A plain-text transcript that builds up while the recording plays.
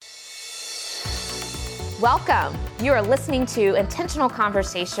Welcome. You are listening to Intentional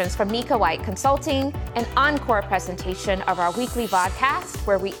Conversations from Mika White Consulting, an encore presentation of our weekly podcast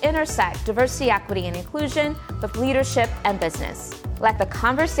where we intersect diversity, equity, and inclusion with leadership and business. Let the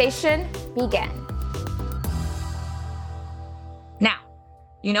conversation begin. Now,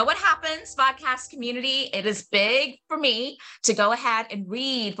 you know what happens, podcast community? It is big for me to go ahead and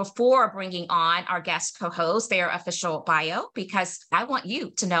read before bringing on our guest co-host, their official bio, because I want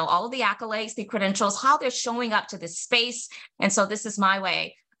you to know all of the accolades, the credentials, how they're showing up to this space. And so this is my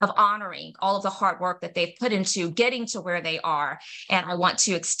way of honoring all of the hard work that they've put into getting to where they are. And I want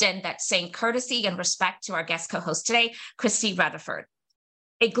to extend that same courtesy and respect to our guest co-host today, Christy Rutherford.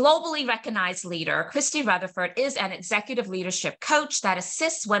 A globally recognized leader, Christy Rutherford is an executive leadership coach that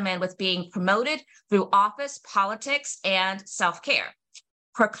assists women with being promoted through office, politics, and self-care.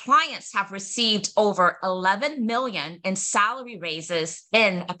 Her clients have received over 11 million in salary raises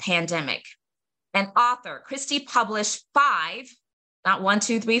in a pandemic. An author, Christy published 5, not 1,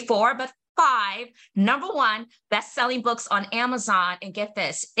 2, 3, 4, but 5 #1 best-selling books on Amazon. And get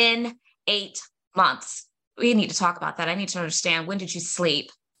this, in 8 months. We need to talk about that. I need to understand, when did you sleep?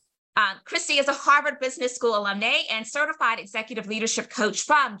 Christy is a Harvard Business School alumni and certified executive leadership coach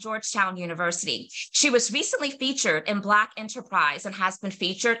from Georgetown University. She was recently featured in Black Enterprise and has been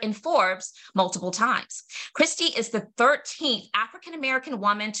featured in Forbes multiple times. Christy is the 13th African-American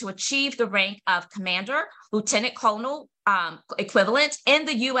woman to achieve the rank of Commander, Lieutenant Colonel equivalent in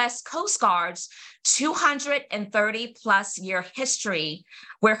the U.S. Coast Guard's 230 plus year history,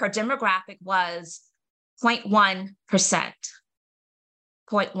 where her demographic was 0.1%.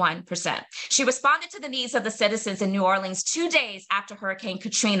 0.1%. She responded to the needs of the citizens in New Orleans 2 days after Hurricane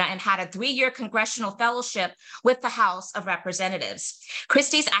Katrina and had a 3-year congressional fellowship with the House of Representatives.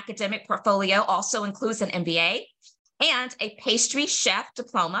 Christy's academic portfolio also includes an MBA and a pastry chef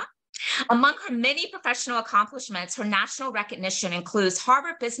diploma. Among her many professional accomplishments, her national recognition includes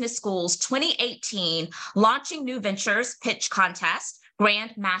Harvard Business School's 2018 Launching New Ventures Pitch Contest,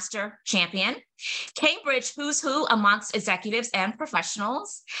 Grand Master Champion, Cambridge Who's Who amongst executives and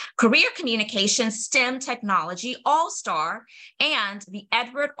professionals, Career Communications STEM Technology All-Star, and the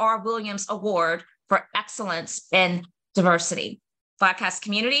Edward R. Williams Award for Excellence in Diversity. Podcast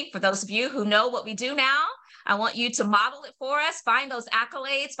community, for those of you who know what we do now, I want you to model it for us, find those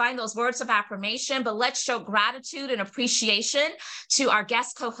accolades, find those words of affirmation, but let's show gratitude and appreciation to our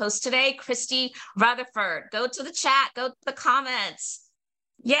guest co-host today, Christy Rutherford. Go to the chat, go to the comments.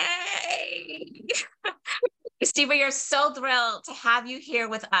 Yay! Christy, we are so thrilled to have you here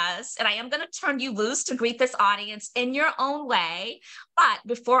with us. And I am going to turn you loose to greet this audience in your own way. But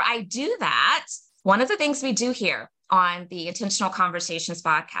before I do that, one of the things we do here on the Intentional Conversations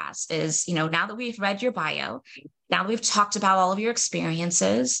podcast is, now that we've read your bio, now that we've talked about all of your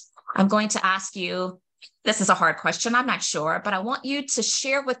experiences, I'm going to ask you, this is a hard question, I'm not sure, but I want you to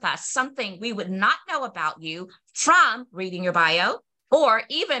share with us something we would not know about you from reading your bio, or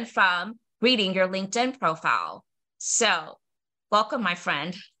even from reading your LinkedIn profile. So welcome, my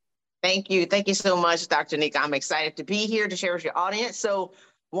friend. Thank you. Thank you so much, Dr. Nika. I'm excited to be here to share with your audience. So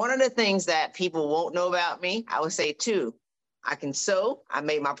one of the things that people won't know about me, I would say 2, I can sew. I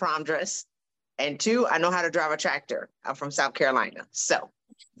made my prom dress. And 2, I know how to drive a tractor. I'm from South Carolina. So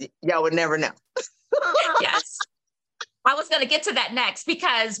y'all would never know. Yes. I was going to get to that next,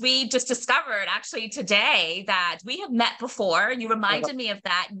 because we just discovered actually today that we have met before. You reminded me of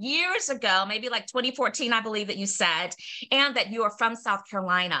that years ago, maybe like 2014, I believe that you said, and that you are from South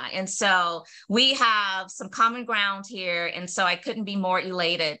Carolina. And so we have some common ground here. And so I couldn't be more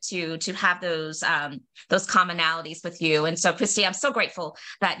elated to have those commonalities with you. And so, Christy, I'm so grateful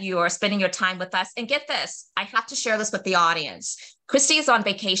that you are spending your time with us. And get this, I have to share this with the audience. Christy is on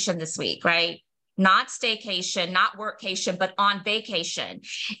vacation this week, right? Not staycation, not workcation, but on vacation.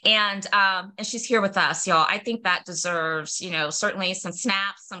 And she's here with us, y'all. I think that deserves, certainly some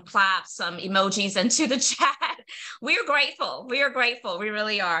snaps, some claps, some emojis into the chat. We're grateful. We are grateful. We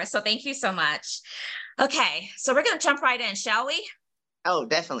really are. So thank you so much. Okay. So we're going to jump right in, shall we? Oh,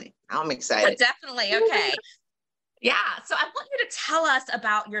 definitely. I'm excited. Definitely. Okay. Yeah. So I want you to tell us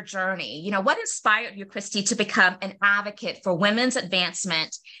about your journey. What inspired you, Christy, to become an advocate for women's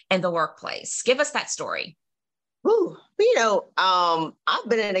advancement in the workplace? Give us that story. Ooh, I've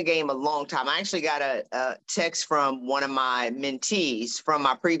been in the game a long time. I actually got a text from one of my mentees from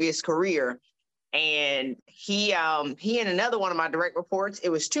my previous career. And he and another one of my direct reports, it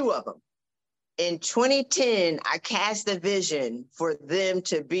was 2 of them. In 2010, I cast a vision for them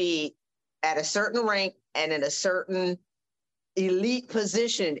to be at a certain rank and in a certain elite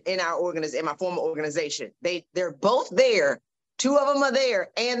position in our organization, in my former organization. They're both there Two of them are there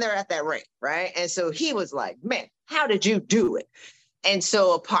and they're at that rank, right? And so he was like, man, how did you do it? And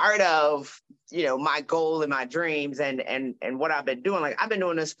so a part of, my goal and my dreams and what I've been doing, like I've been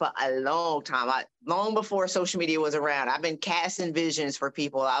doing this for a long time. Long before social media was around, I've been casting visions for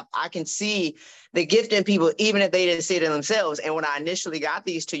people. I can see the gift in people, even if they didn't see it in themselves. And when I initially got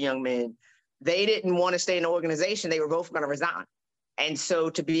these two young men, they didn't want to stay in the organization. They were both going to resign. And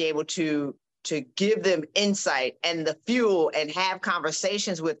so to be able to give them insight and the fuel and have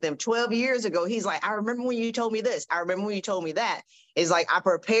conversations with them 12 years ago, he's like, I remember when you told me this. I remember when you told me that. It's like I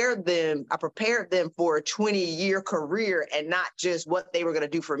prepared them for a 20-year career and not just what they were going to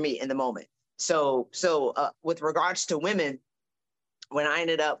do for me in the moment. So with regards to women, when I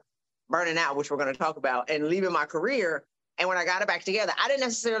ended up burning out, which we're going to talk about, and leaving my career, and when I got it back together, I didn't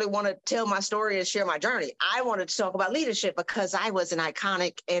necessarily want to tell my story and share my journey. I wanted to talk about leadership because I was an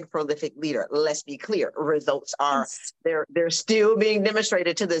iconic and prolific leader. Let's be clear. Results are, they're still being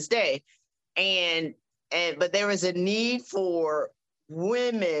demonstrated to this day. But there was a need for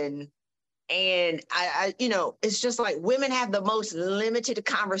women. And I it's just like women have the most limited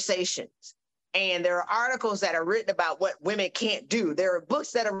conversations. And there are articles that are written about what women can't do. There are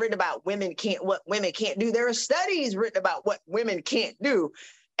books that are written about what women can't do. There are studies written about what women can't do.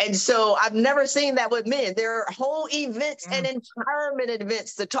 And so I've never seen that with men. There are whole events and empowerment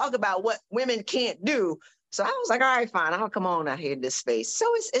events to talk about what women can't do. So I was like, all right, fine, I'll come on out here in this space. So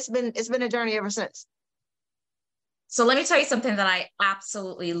it's been a journey ever since. So let me tell you something that I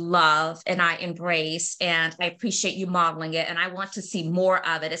absolutely love and I embrace, and I appreciate you modeling it. And I want to see more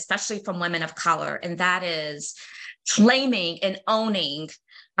of it, especially from women of color. And that is claiming and owning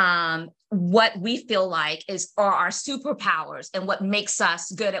what we feel like are our superpowers and what makes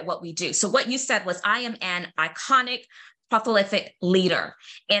us good at what we do. So what you said was, I am an iconic, prolific leader.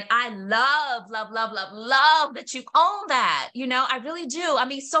 And I love that you own that. I really do. I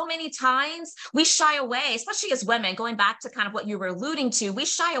mean, so many times we shy away, especially as women, going back to kind of what you were alluding to, we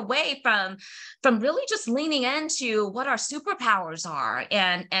shy away from really just leaning into what our superpowers are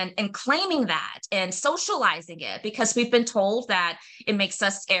and claiming that and socializing it, because we've been told that it makes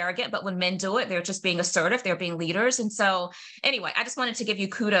us arrogant, but when men do it, they're just being assertive, they're being leaders. And so anyway, I just wanted to give you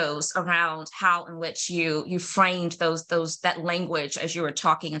kudos around how in which you framed that language as you were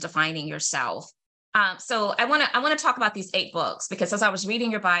talking and defining yourself. So I want to talk about these 8 books, because as I was reading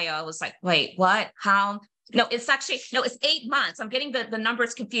your bio, I was like, wait, what? How? No, it's 8 months. I'm getting the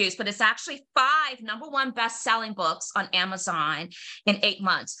numbers confused, but it's actually 5 #1 best-selling books on Amazon in 8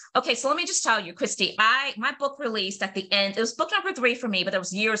 months. Okay, so let me just tell you, Christy, my book released at the end. It was book number 3 for me, but there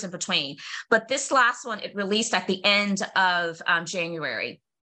was years in between. But this last one, it released at the end of January.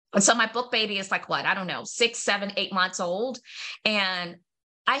 And so my book baby is like, what? I don't know, 6, 7, 8 months old. And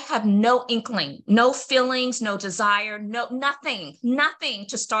I have no inkling, no feelings, no desire, nothing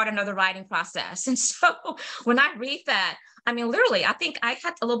to start another writing process. And so when I read that, I mean, literally, I think I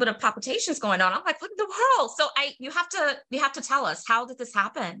had a little bit of palpitations going on. I'm like, what in the world? So you have to tell us, how did this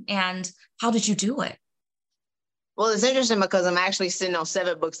happen? And how did you do it? Well, it's interesting because I'm actually sitting on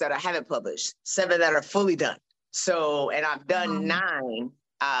 7 books that I haven't published, 7 that are fully done. So, and I've done 9.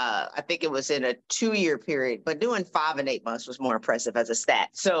 I think it was in a 2-year period, but doing 5 and 8 months was more impressive as a stat.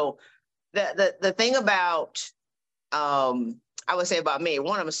 So the thing about, I would say about me,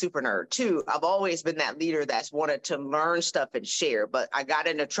 1, I'm a super nerd. 2, I've always been that leader that's wanted to learn stuff and share, but I got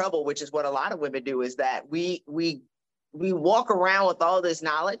into trouble, which is what a lot of women do, is that we walk around with all this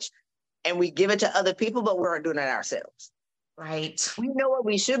knowledge and we give it to other people, but we aren't doing it ourselves. Right. We know what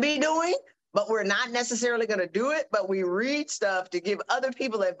we should be doing, but we're not necessarily going to do it, but we read stuff to give other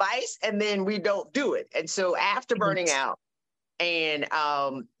people advice, and then we don't do it. And so after burning out and,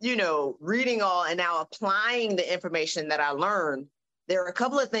 reading all and now applying the information that I learned, there are a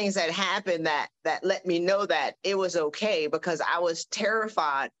couple of things that happened that let me know that it was okay, because I was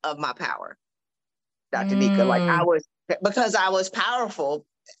terrified of my power, Dr. Nika. Because I was powerful.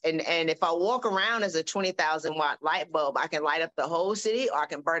 And if I walk around as a 20,000 watt light bulb, I can light up the whole city or I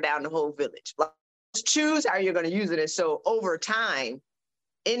can burn down the whole village. Like, choose how you're going to use it. And so over time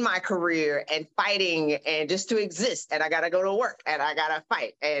in my career and fighting and just to exist, and I got to go to work and I got to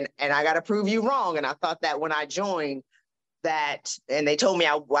fight and I got to prove you wrong. And I thought that when I joined that, and they told me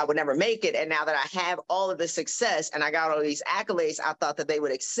I would never make it. And now that I have all of the success and I got all these accolades, I thought that they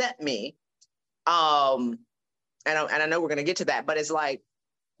would accept me. And I know we're going to get to that, but it's like,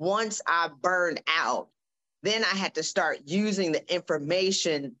 once I burned out, then I had to start using the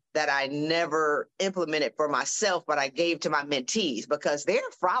information that I never implemented for myself, but I gave to my mentees, because they're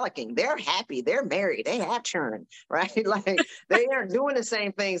frolicking, they're happy, they're married, they have children, right? Like they aren't doing the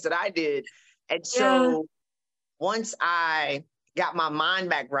same things that I did. And so once I got my mind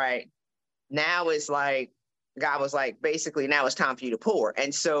back right, now it's like, God was like, basically, now it's time for you to pour.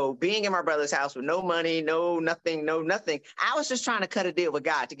 And so being in my brother's house with no money, no nothing, I was just trying to cut a deal with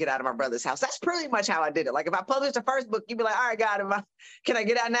God to get out of my brother's house. That's pretty much how I did it. Like if I published the first book, you'd be like, all right, God, can I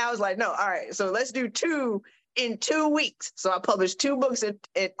get out now? I was like, no, all right. So let's do 2 in 2 weeks. So I published 2 books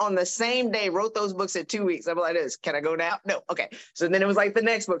on the same day, wrote those books in 2 weeks. I'm like this, can I go now? No. Okay. So then it was like the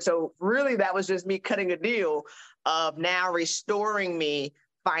next book. So really that was just me cutting a deal of now restoring me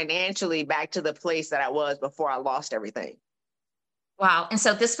financially back to the place that I was before I lost everything. Wow. And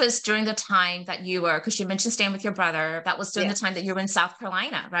so this was during the time that you were, because you mentioned staying with your brother, that was during Yeah. the time that you were in South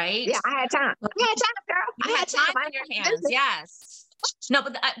Carolina, right? Yeah, I had time. I had time, girl. You I had had time. time on your hands. Yes. No,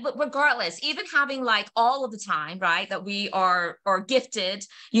 but regardless, even having like all of the time, right, that we are gifted,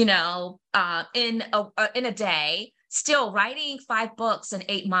 in a day, still writing 5 books in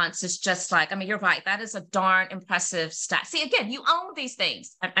 8 months is just like, I mean, you're right. That is a darn impressive stat. See, again, you own these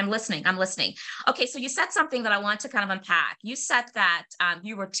things. I'm listening. I'm listening. Okay, so you said something that I want to kind of unpack. You said that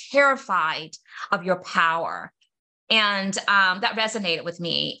you were terrified of your power, and that resonated with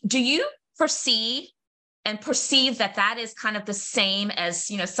me. Do you foresee and perceive that that is kind of the same as,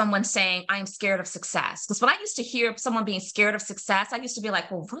 someone saying, I'm scared of success? Because when I used to hear someone being scared of success, I used to be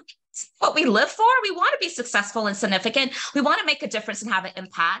like, well, what we live for? We want to be successful and significant. We want to make a difference and have an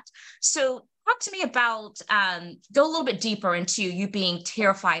impact. So talk to me about, go a little bit deeper into you being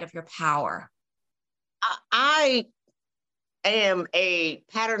terrified of your power. I am a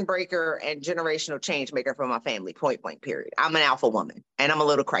pattern breaker and generational change maker for my family, point blank, period. I'm an alpha woman and I'm a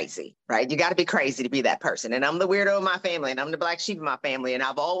little crazy, right? You got to be crazy to be that person. And I'm the weirdo of my family and I'm the black sheep of my family. And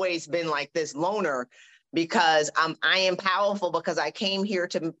I've always been like this loner because I am powerful because I came here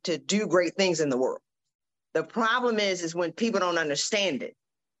to do great things in the world. The problem is when people don't understand it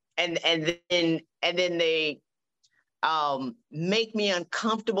and then they make me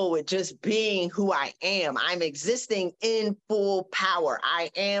uncomfortable with just being who I am. I'm existing in full power. I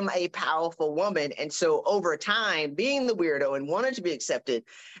am a powerful woman. And so over time, being the weirdo and wanting to be accepted,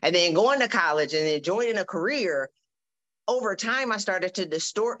 and then going to college and then joining a career, over time, I started to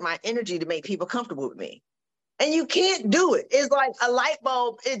distort my energy to make people comfortable with me. And you can't do it. It's like a light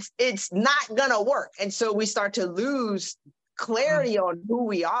bulb. It's not gonna work. And so we start to lose clarity on who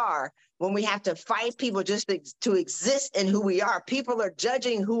we are when we have to fight people just to exist in who we are. People are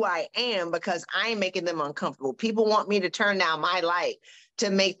judging who I am because I'm making them uncomfortable. People want me to turn down my light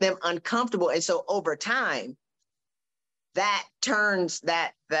to make them uncomfortable. And so over time, that turns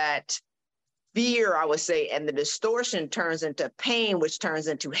that fear, I would say, and the distortion turns into pain, which turns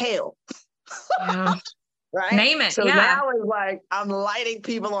into hell. Yeah. Right? Name it. So yeah. Now it's like I'm lighting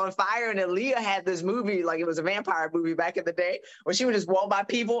people on fire. And Aaliyah had this movie, like it was a vampire movie back in the day, where she would just walk by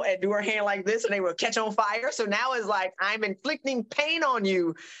people and do her hand like this and they would catch on fire. So now it's like I'm inflicting pain on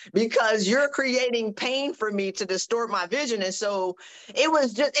you because you're creating pain for me to distort my vision. And so it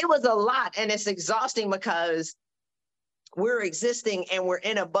was a lot. And it's exhausting because we're existing and we're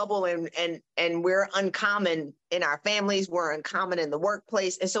in a bubble and we're uncommon in our families. We're uncommon in the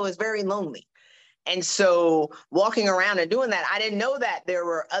workplace. And so it's very lonely. And so walking around and doing that, I didn't know that there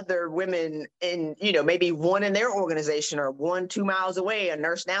were other women in, maybe one in their organization or 1-2 miles away, a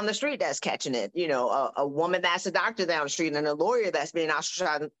nurse down the street that's catching it, a woman that's a doctor down the street and a lawyer that's being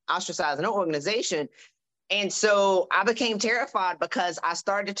ostracized in an organization. And so I became terrified because I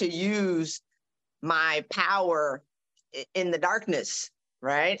started to use my power in the darkness.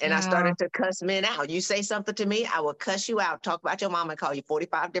 Right. And I started to cuss men out. You say something to me, I will cuss you out, talk about your mom and call you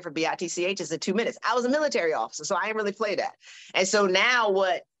 45 different BITCHs in 2 minutes. I was a military officer, so I didn't really play that. And so now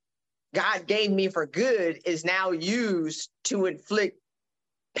what God gave me for good is now used to inflict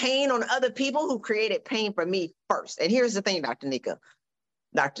pain on other people who created pain for me first. And here's the thing, Dr. Nika.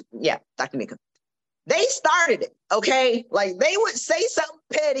 Dr. Nika. They started it, okay? Like they would say something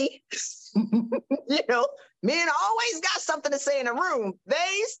petty. Men always got something to say in a room.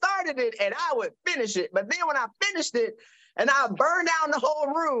 They started it and I would finish it. But then when I finished it and I burned down the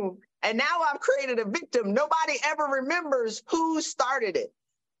whole room and now I've created a victim, nobody ever remembers who started it.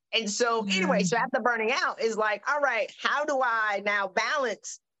 And so anyway, so after burning out is like, all right, how do I now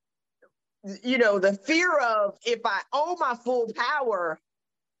balance, the fear of if I own my full power,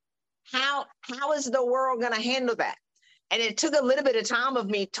 how is the world going to handle that? And it took a little bit of time of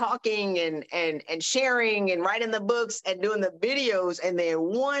me talking and sharing and writing the books and doing the videos. And then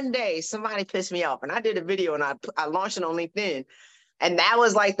one day somebody pissed me off and I did a video and I launched it on LinkedIn. And that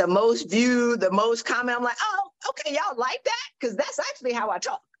was like the most viewed, the most comment. I'm like, oh, okay, y'all like that? Because that's actually how I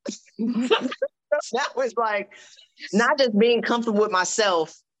talk. That was like not just being comfortable with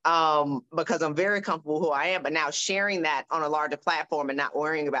myself because I'm very comfortable who I am, but now sharing that on a larger platform and not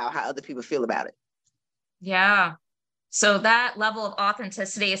worrying about how other people feel about it. Yeah. So that level of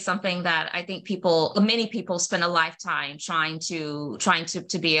authenticity is something that I think many people spend a lifetime trying to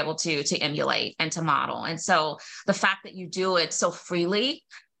be able to emulate and to model. And so the fact that you do it so freely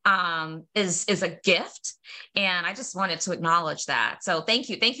is a gift. And I just wanted to acknowledge that. So thank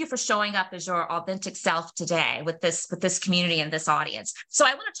you. Thank you for showing up as your authentic self today with this community and this audience. So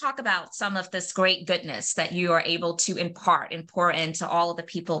I want to talk about some of this great goodness that you are able to impart and pour into all of the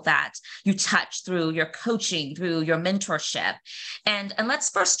people that you touch through your coaching, through your mentorship. And let's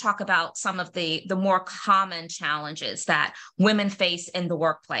first talk about some of the more common challenges that women face in the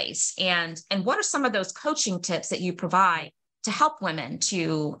workplace. And what are some of those coaching tips that you provide to help women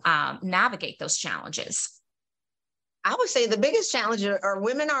to navigate those challenges? I would say the biggest challenge are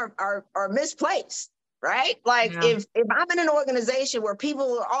women are misplaced, right? Like if I'm in an organization where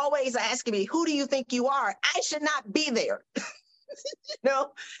people are always asking me, who do you think you are? I should not be there.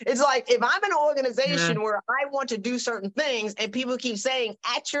 It's like if I'm in an organization where I want to do certain things and people keep saying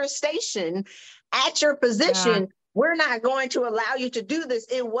at your station, at your position, we're not going to allow you to do this.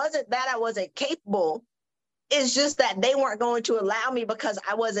 It wasn't that I wasn't capable. It's just that they weren't going to allow me because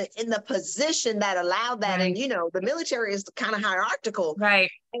I wasn't in the position that allowed that. Right. And, the military is kind of hierarchical. Right.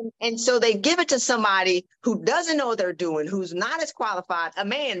 And so they give it to somebody who doesn't know what they're doing, who's not as qualified, a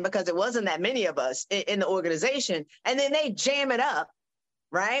man, because it wasn't that many of us in the organization. And then they jam it up,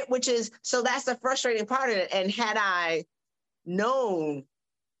 right? So that's the frustrating part of it. And had I known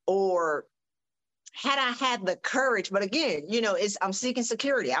or had I had the courage, but again, I'm seeking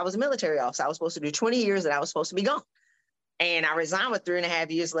security. I was a military officer. I was supposed to do 20 years and I was supposed to be gone. And I resigned with 3.5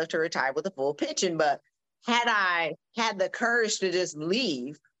 years left to retire with a full pension. But had I had the courage to just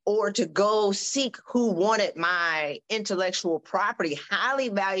leave or to go seek who wanted my intellectual property, highly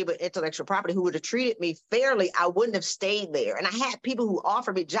valuable intellectual property, who would have treated me fairly, I wouldn't have stayed there. And I had people who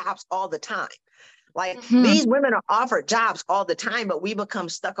offered me jobs all the time. Like these women are offered jobs all the time, but we become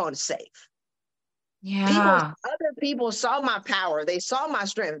stuck on safe. Yeah. Other people saw my power. They saw my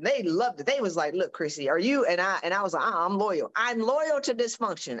strength. They loved it. They was like, look, Christy, are you? And I was like, I'm loyal. I'm loyal to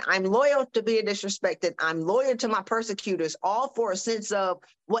dysfunction. I'm loyal to being disrespected. I'm loyal to my persecutors, all for a sense of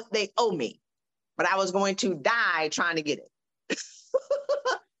what they owe me. But I was going to die trying to get it.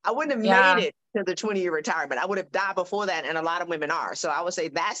 I wouldn't have made it to the 20-year retirement. I would have died before that. And a lot of women are. So I would say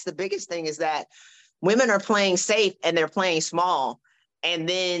that's the biggest thing, is that women are playing safe and they're playing small. And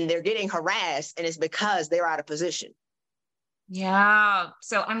then they're getting harassed, and it's because they're out of position. Yeah.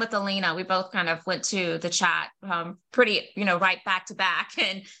 So I'm with Alina. We both kind of went to the chat pretty, right back to back.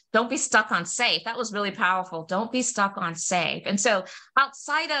 And don't be stuck on safe. That was really powerful. Don't be stuck on safe. And so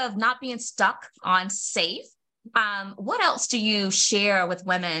outside of not being stuck on safe, what else do you share with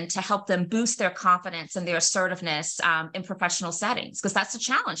women to help them boost their confidence and their assertiveness in professional settings? Because that's a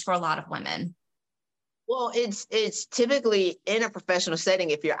challenge for a lot of women. Well, it's typically in a professional setting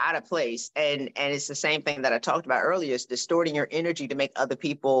if you're out of place. And it's the same thing that I talked about earlier, is distorting your energy to make other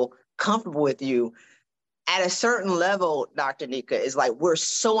people comfortable with you. At a certain level, Dr. Nika, is like we're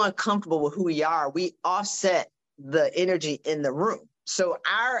so uncomfortable with who we are, we offset the energy in the room. So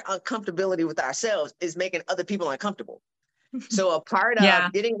our uncomfortability with ourselves is making other people uncomfortable. So a part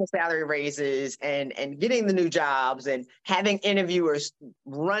of getting the salary raises and getting the new jobs and having interviewers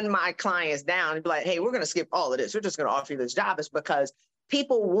run my clients down and be like, hey, we're going to skip all of this. We're just going to offer you this job, is because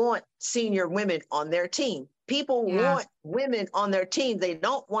people want senior women on their team. People want women on their team. They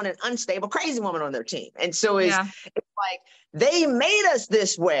don't want an unstable, crazy woman on their team. And so it's like they made us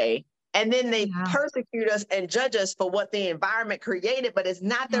this way. And then they persecute us and judge us for what the environment created, but it's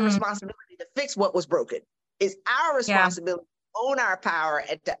not their responsibility to fix what was broken. It's our responsibility to own our power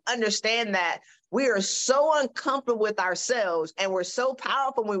and to understand that we are so uncomfortable with ourselves and we're so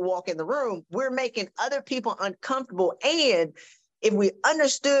powerful when we walk in the room, we're making other people uncomfortable. And if we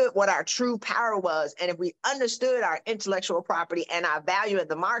understood what our true power was, and if we understood our intellectual property and our value in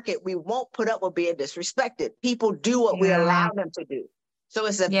the market, we won't put up with being disrespected. People do what we allow them to do. So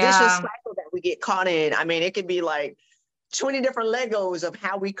it's a vicious cycle that we get caught in. I mean, it could be like 20 different Legos of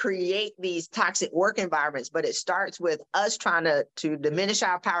how we create these toxic work environments, but it starts with us trying to diminish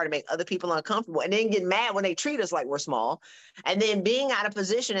our power to make other people uncomfortable, and then get mad when they treat us like we're small, and then being out of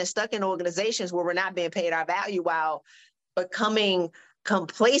position and stuck in organizations where we're not being paid our value, while becoming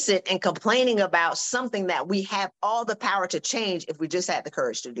complacent and complaining about something that we have all the power to change if we just had the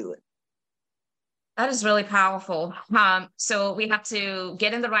courage to do it. That is really powerful. So we have to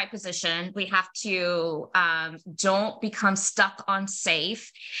get in the right position. We have to don't become stuck on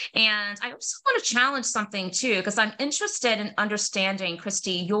safe. And I also want to challenge something too, because I'm interested in understanding,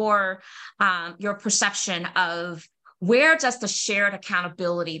 Christy, your perception of where does the shared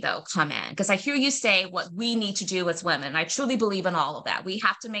accountability though come in? Because I hear you say what we need to do as women. I truly believe in all of that. We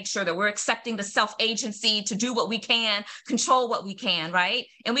have to make sure that we're accepting the self-agency to do what we can, control what we can, right?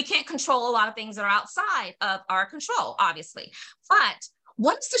 And we can't control a lot of things that are outside of our control, obviously. But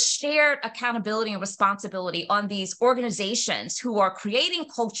what's the shared accountability and responsibility on these organizations who are creating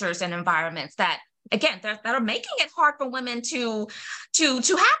cultures and environments that, again, that are making it hard for women to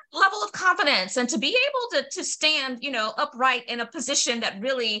have a level of confidence and to be able to stand, upright in a position that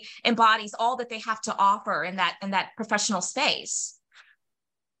really embodies all that they have to offer in that professional space?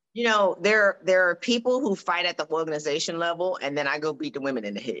 There are people who fight at the organization level, and then I go beat the women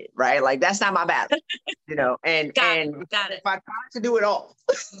in the head, right? Like, that's not my battle, and Got it. if I try to do it all,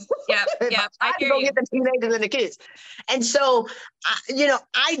 Yeah, I hear you. Get the teenagers and the kids. And so,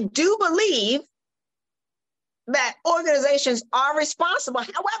 I do believe that organizations are responsible,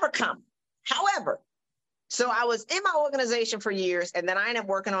 however. So I was in my organization for years, and then I ended up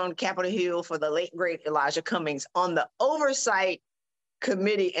working on Capitol Hill for the late, great Elijah Cummings on the oversight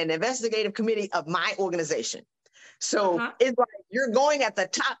committee and investigative committee of my organization. So it's like you're going at the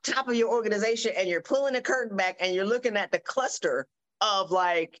top of your organization, and you're pulling the curtain back, and you're looking at the cluster of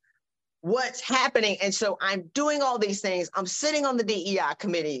like what's happening. And so I'm doing all these things. I'm sitting on the DEI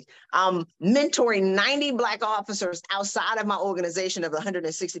committee. I'm mentoring 90 Black officers outside of my organization of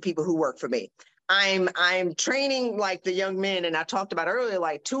 160 people who work for me. I'm training like the young men, and I talked about earlier,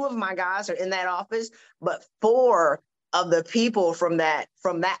 like 2 of my guys are in that office, but 4 of the people from that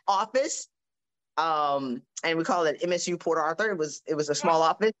office, and we call it MSU Port Arthur. It was a small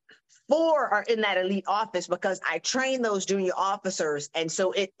office. 4 are in that elite office because I trained those junior officers, and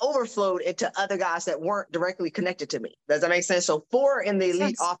so it overflowed into other guys that weren't directly connected to me. Does that make sense? So 4 in the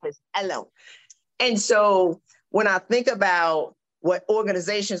elite office alone. And so when I think about what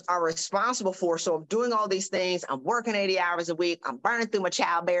organizations are responsible for. So I'm doing all these things. I'm working 80 hours a week. I'm burning through my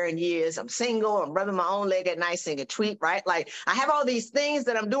childbearing years. I'm single. I'm rubbing my own leg at night singing tweet, right? Like, I have all these things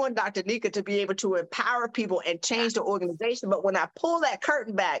that I'm doing, Dr. Nika, to be able to empower people and change the organization. But when I pull that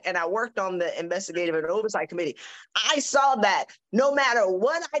curtain back and I worked on the investigative and oversight committee, I saw that no matter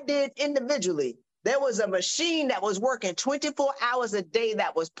what I did individually, there was a machine that was working 24 hours a day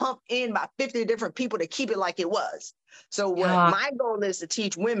that was pumped in by 50 different people to keep it like it was. So what my goal is to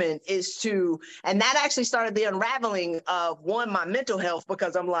teach women is and that actually started the unraveling of my mental health,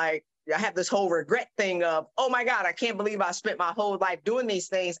 because I'm like, I have this whole regret thing of, oh my God, I can't believe I spent my whole life doing these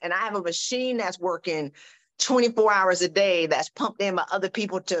things. And I have a machine that's working 24 hours a day that's pumped in by other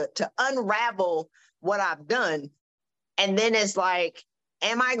people to unravel what I've done. And then it's like,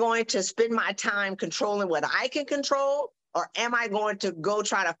 am I going to spend my time controlling what I can control? Or am I going to go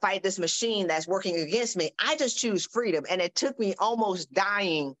try to fight this machine that's working against me? I just choose freedom. And it took me almost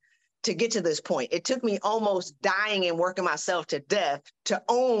dying to get to this point. It took me almost dying and working myself to death to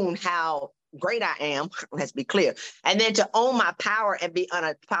own how great I am, let's be clear, and then to own my power and be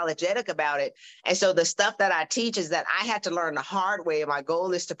unapologetic about it. And so the stuff that I teach is that I had to learn the hard way. And my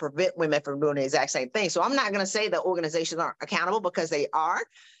goal is to prevent women from doing the exact same thing. So I'm not going to say that organizations aren't accountable, because they are,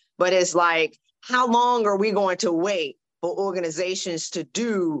 but it's like, how long are we going to wait for organizations to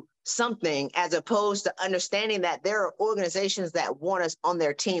do something, as opposed to understanding that there are organizations that want us on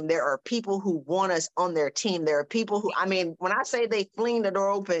their team. There are people who want us on their team. There are people who, when I say they fling the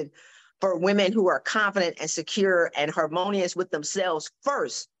door open for women who are confident and secure and harmonious with themselves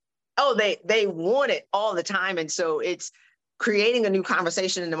first, they want it all the time. And so it's creating a new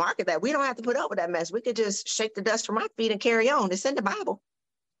conversation in the market that we don't have to put up with that mess. We could just shake the dust from our feet and carry on. It's in the Bible.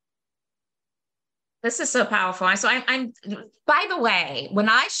 This is so powerful. So I'm, by the way, when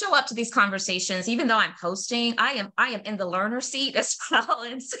I show up to these conversations, even though I'm hosting, I am in the learner seat as well.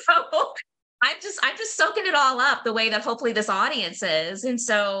 And so I'm just soaking it all up the way that hopefully this audience is. And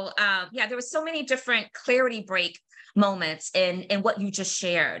so, there was so many different clarity break moments in what you just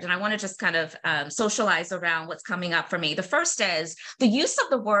shared. And I want to just kind of socialize around what's coming up for me. The first is the use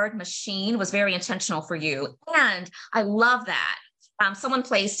of the word machine was very intentional for you. And I love that. Someone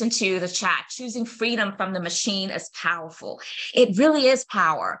placed into the chat, choosing freedom from the machine is powerful. It really is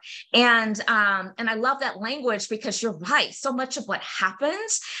power. And I love that language, because you're right. So much of what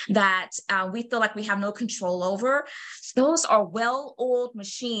happens that we feel like we have no control over, those are well-oiled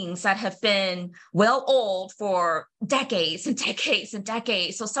machines that have been well-oiled for decades and decades and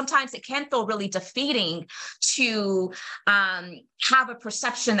decades. So sometimes it can feel really defeating to have a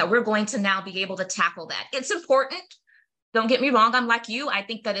perception that we're going to now be able to tackle that. It's important. Don't get me wrong, I'm like you. I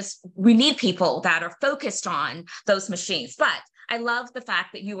think that we need people that are focused on those machines. But I love the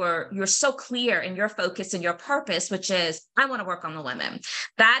fact that you're so clear in your focus and your purpose, which is, I want to work on the women.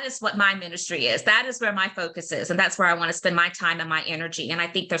 That is what my ministry is. That is where my focus is. And that's where I want to spend my time and my energy. And I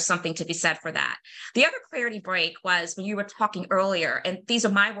think there's something to be said for that. The other clarity break was when you were talking earlier, and these are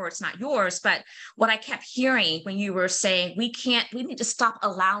my words, not yours, but what I kept hearing when you were saying, we need to stop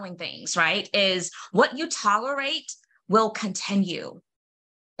allowing things, right? Is what you tolerate will continue.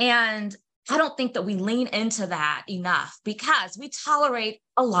 And I don't think that we lean into that enough, because we tolerate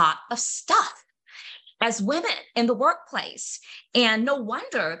a lot of stuff as women in the workplace. And no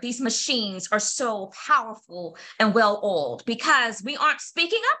wonder these machines are so powerful and well-oiled, because we aren't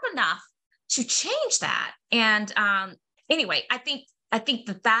speaking up enough to change that. And anyway, I think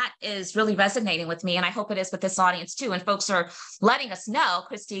that is really resonating with me, and I hope it is with this audience too. And folks are letting us know,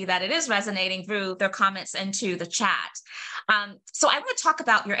 Christy, that it is resonating through their comments into the chat. So I want to talk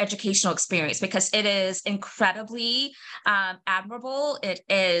about your educational experience, because it is incredibly admirable. It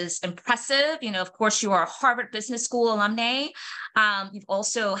is impressive. You know, of course, you are a Harvard Business School alumni. You've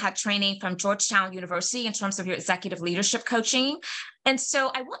also had training from Georgetown University in terms of your executive leadership coaching. And so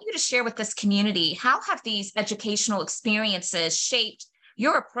I want you to share with this community, how have these educational experiences shaped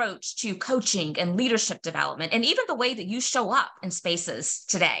your approach to coaching and leadership development, and even the way that you show up in spaces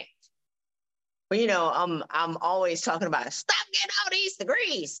today? Well, you know, I'm always talking about, stop getting all these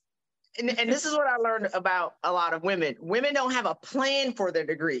degrees. And this is what I learned about a lot of women. Women don't have a plan for their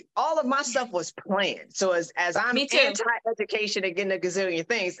degree. All of my stuff was planned. So as I'm anti-education and getting a gazillion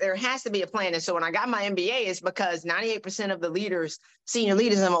things, there has to be a plan. And so when I got my MBA, it's because 98% of the leaders, senior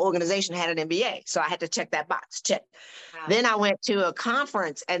leaders in my organization had an MBA. So I had to check that box, check. Wow. Then I went to a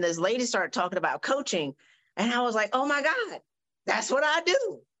conference and this lady started talking about coaching. And I was like, oh my God, that's what I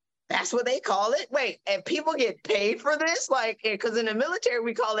do. That's what they call it. Wait, and people get paid for this? Like, because in the military,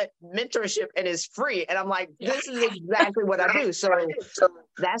 we call it mentorship and it's free. And I'm like, this is exactly what I do. So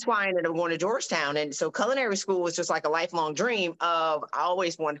that's why I ended up going to Georgetown. And so culinary school was just like a lifelong dream of, I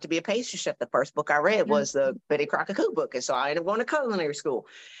always wanted to be a pastry chef. The first book I read was the Betty Crocker cookbook. And so I ended up going to culinary school.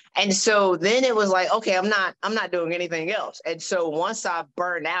 And so then it was like, okay, I'm not doing anything else. And so once I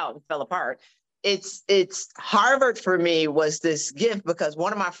burned out and fell apart, it's Harvard for me was this gift, because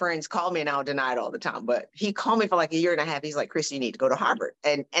one of my friends called me, and I'll deny it all the time, but he called me for like a year and a half. He's like, Christy, you need to go to Harvard,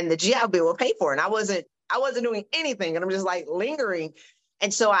 and the GI Bill will pay for it. And I wasn't doing anything, and I'm just like lingering.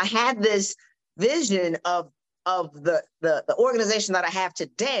 And so I had this vision of the organization that I have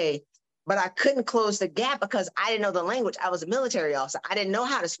today, but I couldn't close the gap because I didn't know the language. I was a military officer. I didn't know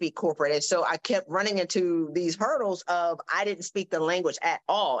how to speak corporate. And so I kept running into these hurdles of, I didn't speak the language at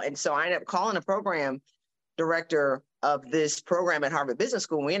all. And so I ended up calling the program director of this program at Harvard Business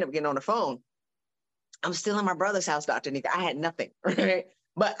School. And we ended up getting on the phone. I'm still in my brother's house, Dr. Nika. I had nothing, right?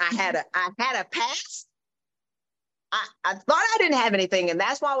 But I had a past. I thought I didn't have anything. And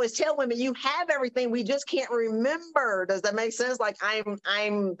that's why I always tell women, you have everything. We just can't remember. Does that make sense? Like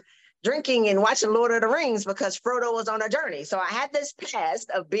I'm drinking and watching Lord of the Rings because Frodo was on a journey. So I had this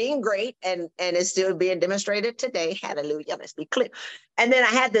past of being great, and it's still being demonstrated today. Hallelujah, let's be clear. And then I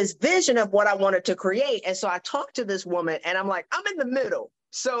had this vision of what I wanted to create. And so I talked to this woman and I'm like, I'm in the middle.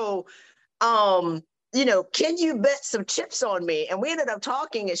 So, you know, can you bet some chips on me? And we ended up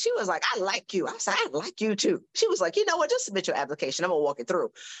talking and she was like, I like you. I said, I like you too. She was like, you know what, just submit your application. I'm gonna walk it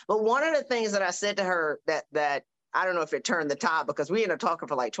through. But one of the things that I said to her that I don't know if it turned the top, because we ended up talking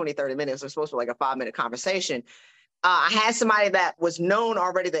for like 20, 30 minutes. It was supposed to be like a 5-minute conversation. I had somebody that was known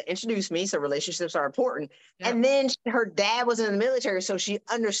already that introduced me. So relationships are important. Yeah. And then her dad was in the military. So she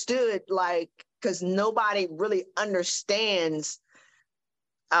understood, like, because nobody really understands,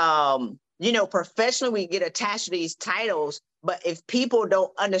 you know, professionally we get attached to these titles, but if people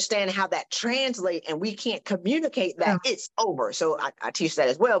don't understand how that translates and we can't communicate that, it's over. So I teach that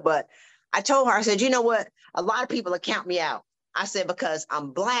as well. But I told her, I said, you know what? A lot of people count me out. I said, because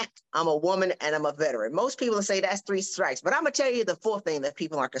I'm Black, I'm a woman, and I'm a veteran. Most people say that's 3 strikes, but I'm going to tell you the 4th thing that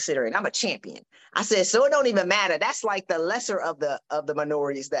people aren't considering. I'm a champion. I said, so it don't even matter. That's like the lesser of the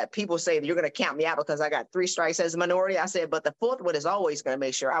minorities that people say that you're going to count me out because I got 3 strikes as a minority. I said, but the 4th one is always going to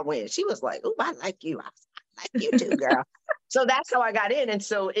make sure I win. She was like, oh, I like you. I like you too, girl. So that's how I got in. And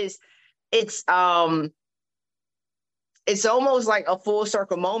so it's almost like a full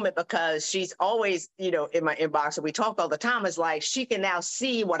circle moment, because she's always, in my inbox, and we talk all the time. It's like she can now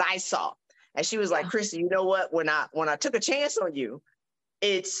see what I saw. And she was like, Christy, you know what? When I took a chance on you,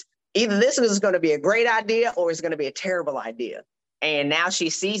 it's either this is going to be a great idea or it's going to be a terrible idea. And now she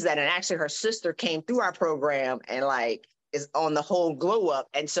sees that. And actually her sister came through our program and like is on the whole glow up.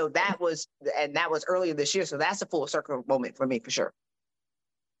 And so that was earlier this year. So that's a full circle moment for me, for sure.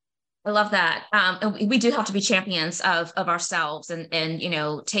 I love that. And we do have to be champions of ourselves and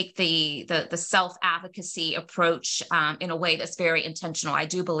take the self-advocacy approach in a way that's very intentional. I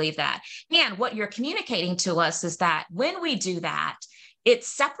do believe that. And what you're communicating to us is that when we do that, it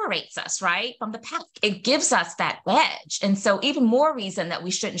separates us, right, from the pack. It gives us that edge. And so even more reason that we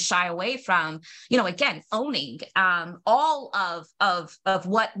shouldn't shy away from, again, owning all of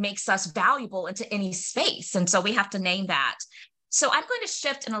what makes us valuable into any space. And so we have to name that. So I'm going to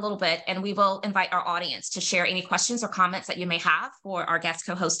shift in a little bit, and we will invite our audience to share any questions or comments that you may have for our guest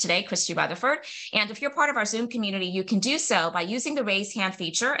co-host today, Christy Rutherford. And if you're part of our Zoom community, you can do so by using the raise hand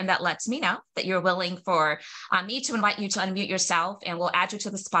feature, and that lets me know that you're willing for me to invite you to unmute yourself, and we'll add you to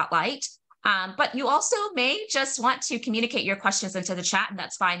the spotlight. But you also may just want to communicate your questions into the chat, and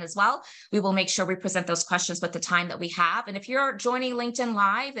that's fine as well. We will make sure we present those questions with the time that we have. And if you're joining LinkedIn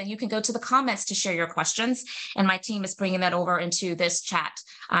Live, then you can go to the comments to share your questions. And my team is bringing that over into this chat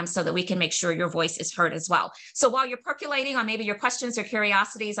so that we can make sure your voice is heard as well. So while you're percolating on maybe your questions or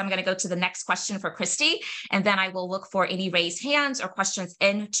curiosities, I'm going to go to the next question for Christy, and then I will look for any raised hands or questions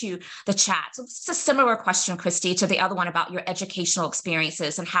into the chat. So it's a similar question, Christy, to the other one about your educational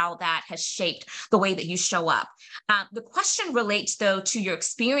experiences and how that has shaped the way that you show up. The question relates, though, to your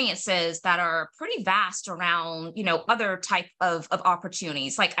experiences that are pretty vast around, other type of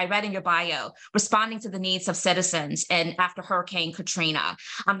opportunities. Like I read in your bio, responding to the needs of citizens and after Hurricane Katrina,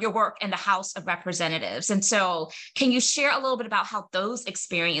 your work in the House of Representatives. And so can you share a little bit about how those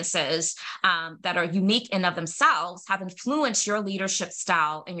experiences that are unique in of themselves have influenced your leadership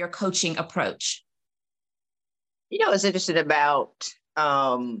style and your coaching approach? It's interesting about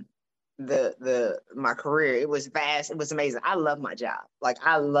my career. It was vast. It was amazing. I love my job. Like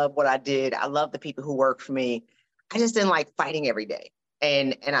I love what I did. I love the people who work for me. I just didn't like fighting every day.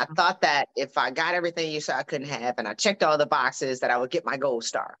 And I thought that if I got everything you said I couldn't have, and I checked all the boxes, that I would get my gold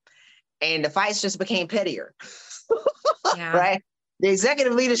star. And the fights just became pettier. Yeah. Right? The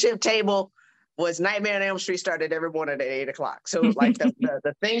executive leadership table was Nightmare on Elm Street, started every morning at 8 o'clock. So like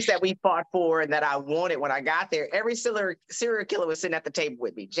the things that we fought for and that I wanted when I got there, every serial killer was sitting at the table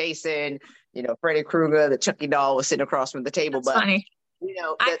with me. Jason, Freddy Krueger, the Chucky doll was sitting across from the table. That's funny.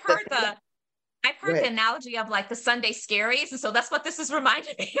 I've heard the analogy of like the Sunday scaries. And so that's what this is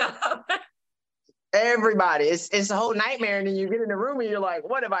reminding me of. Everybody, it's a whole nightmare. And then you get in the room and you're like,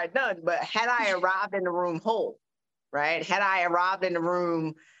 what have I done? But had I arrived in the room whole, right? Had I arrived in the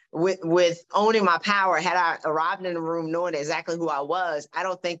room with owning my power, had I arrived in the room knowing exactly who I was, I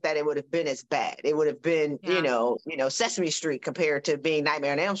don't think that it would have been as bad. It would have been, Sesame Street compared to being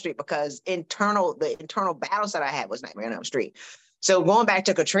Nightmare on Elm Street, because the internal battles that I had was Nightmare on Elm Street. So going back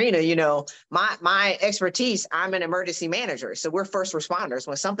to Katrina, my expertise, I'm an emergency manager. So we're first responders.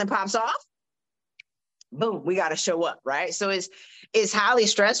 When something pops off, boom, we got to show up, right? So it's highly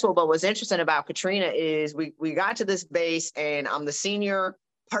stressful. But what's interesting about Katrina is we got to this base, and I'm the senior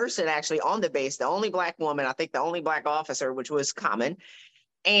person actually on the base, the only Black woman, I think the only Black officer, which was common.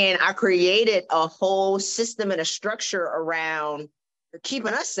 And I created a whole system and a structure around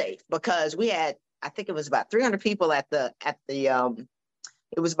keeping us safe, because we had, I think it was about 300 people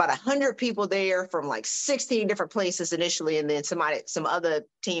it was about 100 people there from like 16 different places initially. And then some other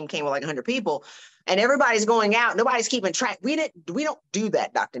team came with like 100 people, and everybody's going out. Nobody's keeping track. We don't do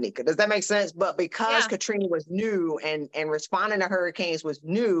that, Dr. Nika. Does that make sense? But because Katrina was new and responding to hurricanes was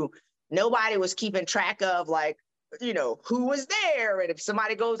new, nobody was keeping track of like, who was there. And if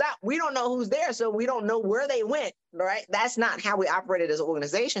somebody goes out, we don't know who's there. So we don't know where they went, right? That's not how we operated as an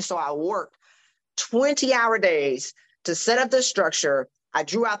organization. So I worked 20-hour days to set up the structure. I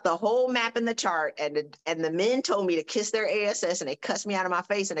drew out the whole map and the chart, and the men told me to kiss their ASS, and they cussed me out of my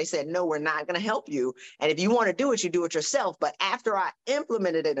face, and they said, no, we're not going to help you. And if you want to do it, you do it yourself. But after I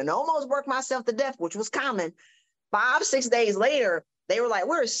implemented it and almost worked myself to death, which was common, 5-6 days later, they were like,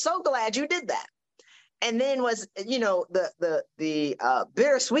 we're so glad you did that. And then was, the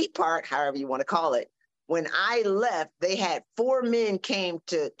bittersweet part, however you want to call it, when I left, they had 4 men came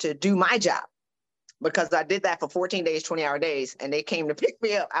to do my job, because I did that for 14 days, 20-hour days, and they came to pick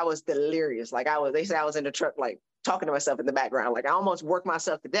me up. I was delirious. They said I was in the truck, like talking to myself in the background. Like I almost worked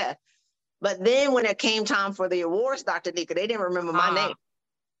myself to death. But then when it came time for the awards, Dr. Nika, they didn't remember my name.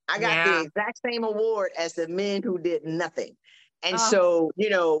 I got the Yeah. exact same award as the men who did nothing. And Oh, so,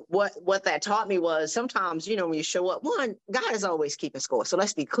 what that taught me was sometimes, when you show up, one, God is always keeping score. So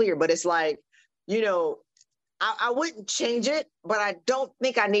let's be clear. But it's like, I wouldn't change it, but I don't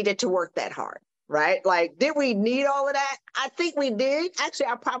think I needed to work that hard. Right? Like, did we need all of that? I think we did. Actually,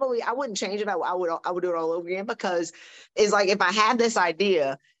 I wouldn't change it. I would do it all over again, because it's like, if I had this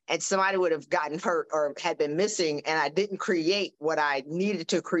idea and somebody would have gotten hurt or had been missing and I didn't create what I needed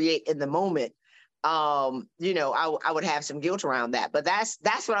to create in the moment, I would have some guilt around that. But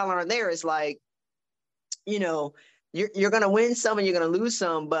that's what I learned there, is like, you're going to win some and you're going to lose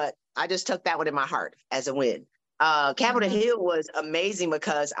some, but I just took that one in my heart as a win. Capitol Hill was amazing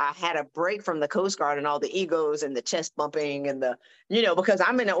because I had a break from the Coast Guard and all the egos and the chest bumping and because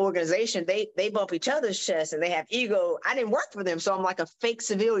I'm in an organization, they bump each other's chest and they have ego. I didn't work for them. So I'm like a fake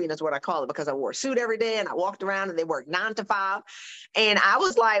civilian is what I call it, because I wore a suit every day and I walked around and they worked 9 to 5. And I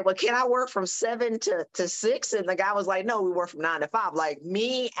was like, well, can I work from 7 to 6? And the guy was like, no, we work from 9 to 5. Like,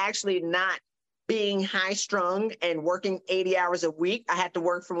 me actually not being high strung and working 80 hours a week, I had to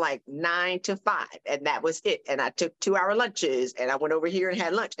work from like 9 to 5, and that was it. And I took 2-hour lunches and I went over here and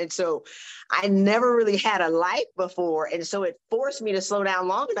had lunch. And so I never really had a life before. And so it forced me to slow down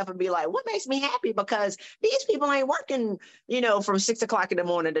long enough and be like, what makes me happy? Because these people ain't working, from 6 o'clock in the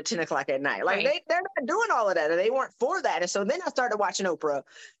morning to 10 o'clock at night. Like, right. they're not doing all of that. And they weren't for that. And so then I started watching Oprah,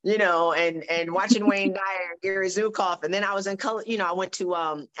 and watching Wayne Dyer and Gary Zukav. And then I was in color, I went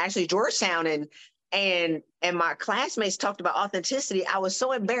to actually Georgetown, and my classmates talked about authenticity. I was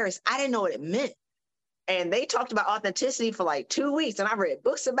so embarrassed. I didn't know what it meant. And they talked about authenticity for like 2 weeks, and I read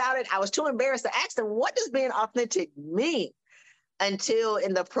books about it. I was too embarrassed to ask them, what does being authentic mean? Until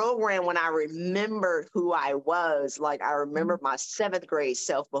in the program, when I remembered who I was. Like, I remembered my 7th grade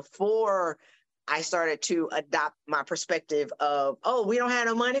self before I started to adopt my perspective of, oh, we don't have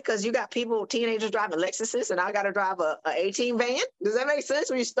no money because you got teenagers driving Lexuses and I got to drive a 18 van. Does that make sense?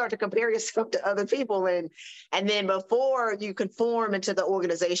 When you start to compare yourself to other people, and then before you conform into the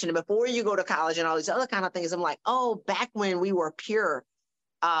organization and before you go to college and all these other kind of things, I'm like, oh, back when we were pure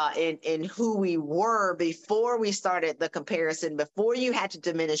in who we were before we started the comparison, before you had to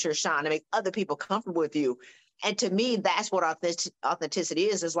diminish your shine to make other people comfortable with you. And to me, that's what authenticity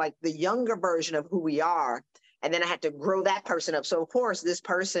is like the younger version of who we are. And then I had to grow that person up. So of course, this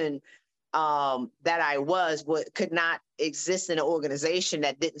person that I was could not exist in an organization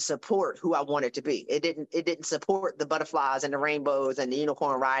that didn't support who I wanted to be. It didn't support the butterflies and the rainbows and the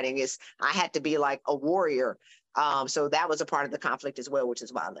unicorn riding. I had to be like a warrior. So that was a part of the conflict as well, which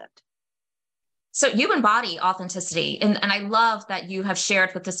is why I left. So you embody authenticity. And I love that you have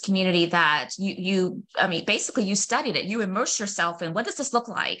shared with this community that basically you studied it. You immerse yourself in, what does this look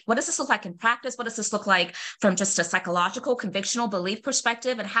like? What does this look like in practice? What does this look like from just a psychological, convictional belief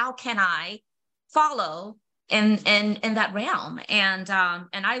perspective? And how can I follow in that realm? And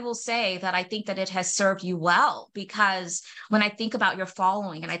I will say that I think that it has served you well, because when I think about your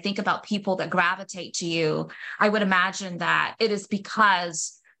following and I think about people that gravitate to you, I would imagine that it is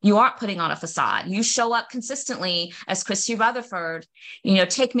because you aren't putting on a facade. You show up consistently as Christy Rutherford,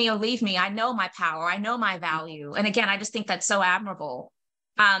 take me or leave me. I know my power. I know my value. And again, I just think that's so admirable.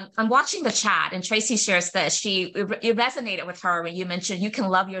 I'm watching the chat, and Tracy shares this. It resonated with her when you mentioned you can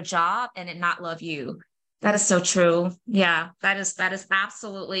love your job and it not love you. That is so true. Yeah, that is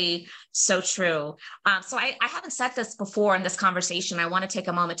absolutely so true. So I haven't said this before in this conversation. I want to take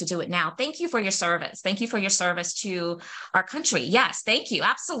a moment to do it now. Thank you for your service. Thank you for your service to our country. Yes, thank you.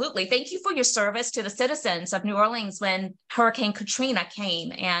 Absolutely. Thank you for your service to the citizens of New Orleans when Hurricane Katrina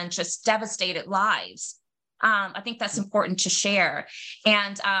came and just devastated lives. I think that's important to share.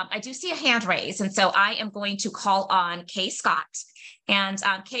 And I do see a hand raised. And so I am going to call on Kay Scott. And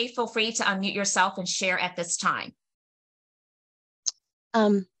Kay, feel free to unmute yourself and share at this time.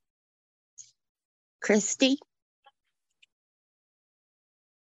 Christy,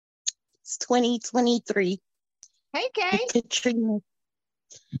 it's 2023. Hey, Kay. Katrina.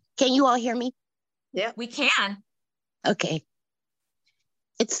 Can you all hear me? Yeah, we can. Okay.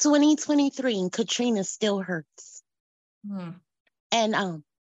 It's 2023 and Katrina still hurts. And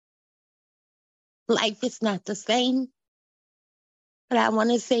life is not the same. But I want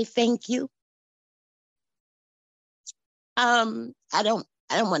to say thank you. I don't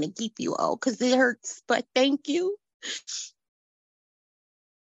want to keep you all because it hurts, but thank you.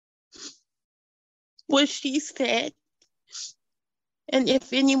 What she said. And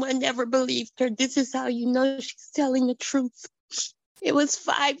if anyone never believed her, this is how you know she's telling the truth. It was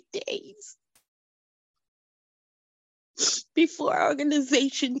 5 days before our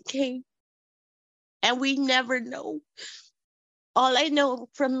organization came And we never know. All I know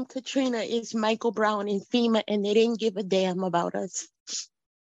from Katrina is Michael Brown and FEMA, and they didn't give a damn about us.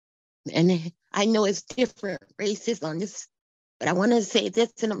 And I know it's different races on this, but I want to say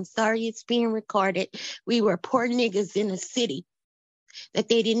this, and I'm sorry it's being recorded. We were poor niggas in a city that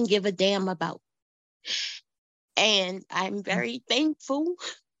they didn't give a damn about. And I'm very thankful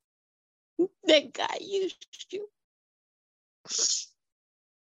that God used you.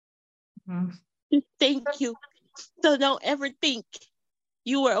 Mm-hmm. Thank you. So don't ever think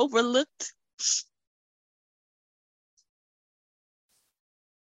you were overlooked.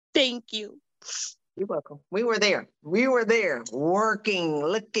 Thank you. You're welcome. We were there. We were there working,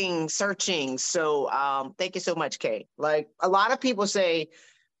 looking, searching. So thank you so much, Kay. Like a lot of people say,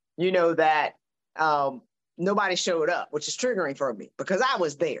 you know, that nobody showed up, which is triggering for me because I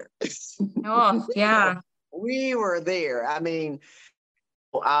was there. Oh, yeah. We were there. I mean,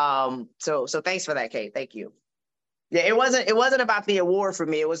 so thanks for that, Kay. Thank you. Yeah, it wasn't about the award for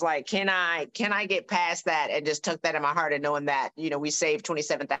me. It was like, can I get past that and just took that in my heart and knowing that, you know, we saved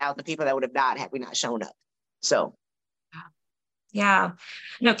 27,000 people that would have died had we not shown up. So. Yeah.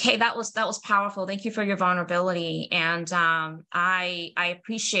 No, Kay, that was powerful. Thank you for your vulnerability. And I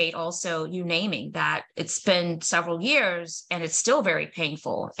appreciate also you naming that it's been several years and it's still very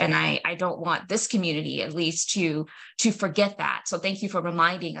painful. And I don't want this community at least to forget that. So thank you for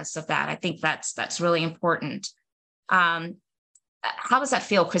reminding us of that. I think that's really important. How does that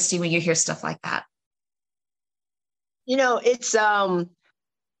feel, Christy, when you hear stuff like that? You know, it's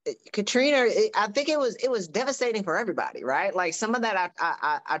Katrina, I think it was devastating for everybody, right? Like some of that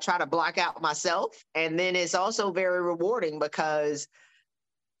I try to block out myself. And then it's also very rewarding because,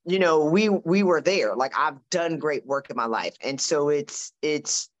 you know, we were there. Like I've done great work in my life. And so it's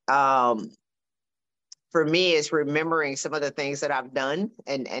for me, it's remembering some of the things that I've done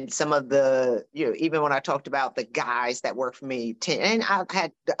and some of the, you know, even when I talked about the guys that work for me, and I've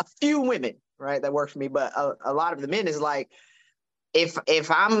had a few women, right, that work for me, but a lot of the men is like, if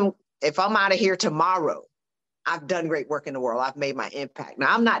I'm out of here tomorrow, I've done great work in the world. I've made my impact.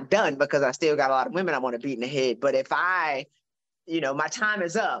 Now I'm not done because I still got a lot of women I want to beat in the head. But if you know, my time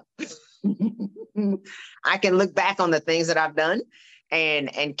is up, I can look back on the things that I've done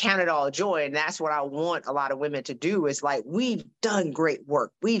and count it all joy. And that's what I want a lot of women to do is like, we've done great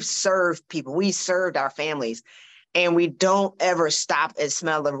work. We've served people. We served our families. And we don't ever stop and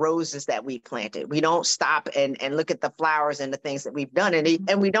smell the roses that we planted. We don't stop and look at the flowers and the things that we've done.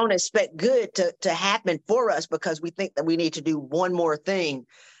 And we don't expect good to happen for us because we think that we need to do one more thing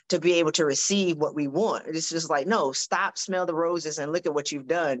to be able to receive what we want. It's just like, no, stop, smell the roses and look at what you've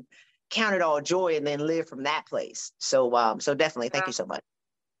done, count it all joy, and then live from that place. So definitely, thank you so much.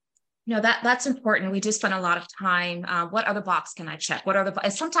 No, that's important. We do spend a lot of time. What other box can I check? What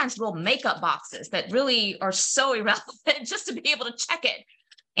are sometimes little makeup boxes that really are so irrelevant just to be able to check it.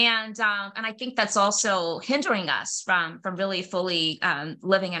 And I think that's also hindering us from really fully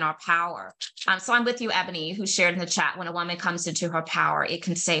living in our power. So I'm with you, Ebony, who shared in the chat, when a woman comes into her power, it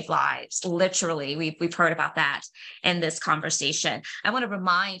can save lives. Literally, we've heard about that in this conversation. I want to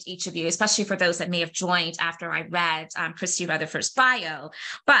remind each of you, especially for those that may have joined after I read Christy Rutherford's bio.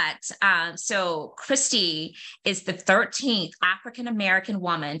 But so Christy is the 13th African-American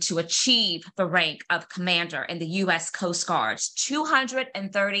woman to achieve the rank of commander in the U.S. Coast Guard's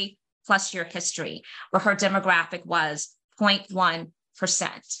 230 plus year history, where her demographic was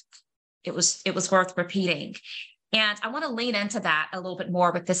 0.1%. It was worth repeating. And I want to lean into that a little bit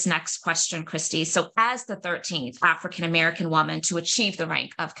more with this next question, Christy. So as the 13th African-American woman to achieve the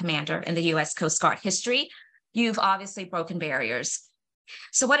rank of commander in the U.S. Coast Guard history, you've obviously broken barriers.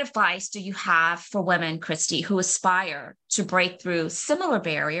 So what advice do you have for women, Christy, who aspire to break through similar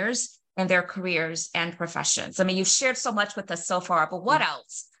barriers in their careers and professions? I mean, you've shared so much with us so far, but what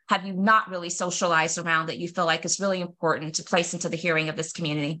else have you not really socialized around that you feel like is really important to place into the hearing of this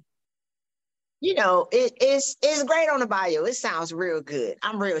community? You know, it's great on the bio. It sounds real good.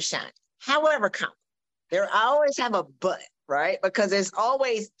 I'm real shiny. However, I always have a but, right? Because it's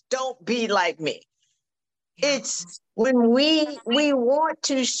always, don't be like me. Yeah. It's when we want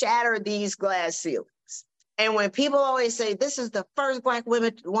to shatter these glass ceilings. And when people always say, this is the first Black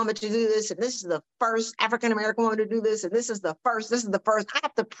woman to do this, and this is the first African-American woman to do this, and this is the first, I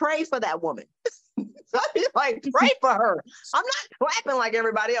have to pray for that woman. So I like, pray for her. I'm not clapping like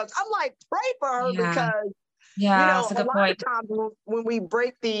everybody else. I'm like, pray for her because, you know, a lot of times when we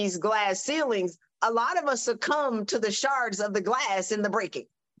break these glass ceilings, a lot of us succumb to the shards of the glass in the breaking.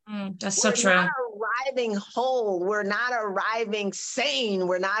 That's so true. We're not arriving whole. We're not arriving sane.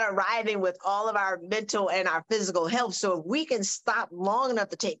 We're not arriving with all of our mental and our physical health. So if we can stop long enough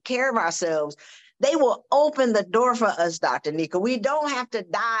to take care of ourselves, they will open the door for us, Dr. Nika. We don't have to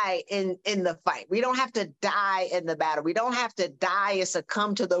die in the fight. We don't have to die in the battle. We don't have to die and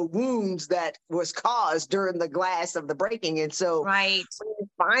succumb to the wounds that was caused during the glass of the breaking. And so right. when you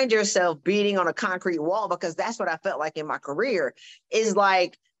find yourself beating on a concrete wall, because that's what I felt like in my career, is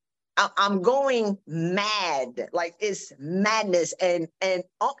like, I'm going mad, like it's madness and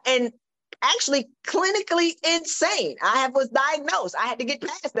actually clinically insane. Was diagnosed. I had to get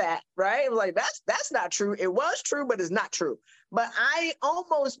past that, right? It was like, that's not true. It was true, but it's not true. But I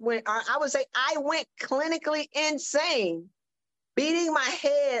almost went, I would say I went clinically insane, beating my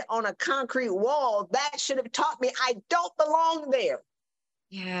head on a concrete wall. That should have taught me I don't belong there.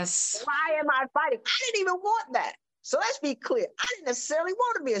 Yes. Why am I fighting? I didn't even want that. So let's be clear. I didn't necessarily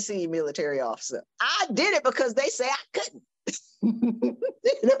want to be a senior military officer. I did it because they say I couldn't.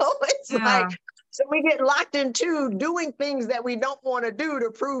 It's like, so we get locked into doing things that we don't want to do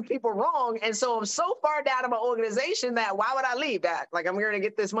to prove people wrong. And so I'm so far down in my organization that why would I leave that? Like, I'm going to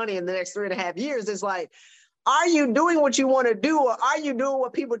get this money in the next 3.5 years. It's like, are you doing what you want to do, or are you doing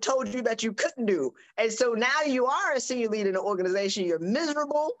what people told you that you couldn't do? And so now you are a senior leader in the organization. You're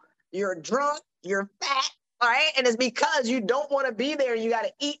miserable, you're drunk, you're fat. All right. And it's because you don't want to be there. You got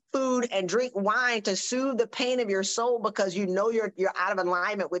to eat food and drink wine to soothe the pain of your soul, because you know you're out of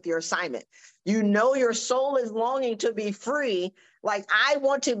alignment with your assignment. You know your soul is longing to be free. Like, I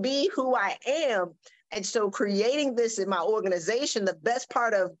want to be who I am. And so creating this in my organization, the best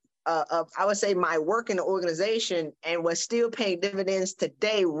part of I would say my work in the organization, and what's still paying dividends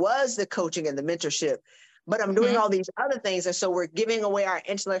today, was the coaching and the mentorship. But I'm doing all these other things. And so we're giving away our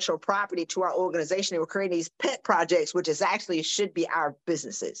intellectual property to our organization, and we're creating these pet projects, which is actually should be our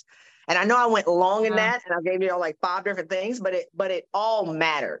businesses. And I know I went long in that, and I gave you like 5 different things, but it all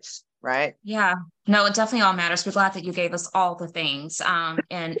matters, right? Yeah, no, it definitely all matters. We're glad that you gave us all the things. And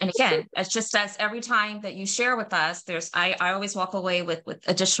again, it's just as every time that you share with us, I always walk away with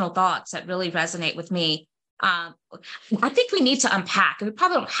additional thoughts that really resonate with me. I think we need to unpack. We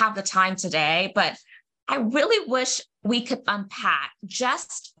probably don't have the time today, but I really wish we could unpack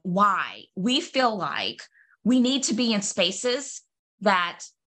just why we feel like we need to be in spaces that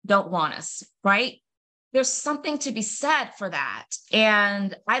don't want us, right? There's something to be said for that.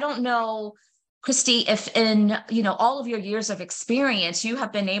 And I don't know, Christy, if in all of your years of experience, you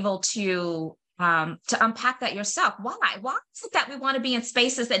have been able to unpack that yourself. Why is it that we want to be in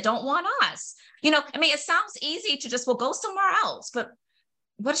spaces that don't want us? I mean, it sounds easy to just, go somewhere else, but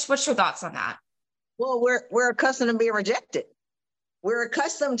what's your thoughts on that? Well, we're accustomed to being rejected. We're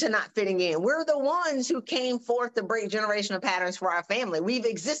accustomed to not fitting in. We're the ones who came forth to break generational patterns for our family. We've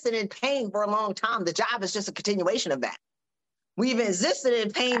existed in pain for a long time. The job is just a continuation of that. We've existed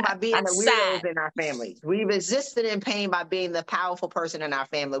in pain by being the weirdos in our families. We've existed in pain by being the powerful person in our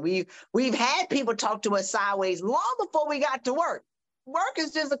family. We've had people talk to us sideways long before we got to work. Work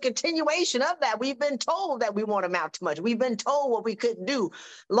is just a continuation of that. We've been told that we won't amount to much. We've been told what we couldn't do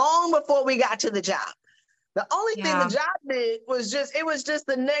long before we got to the job. The only thing the job did was just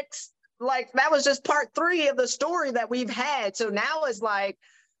the next, like, that was just part 3 of the story that we've had. So now it's like,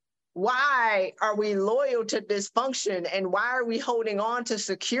 why are we loyal to dysfunction, and why are we holding on to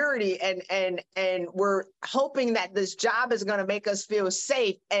security, and we're hoping that this job is going to make us feel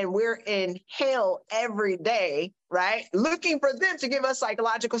safe, and we're in hell every day, right? Looking for them to give us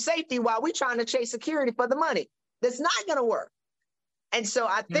psychological safety while we're trying to chase security for the money. That's not going to work. And so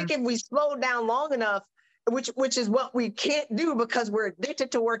I think if we slow down long enough, which is what we can't do, because we're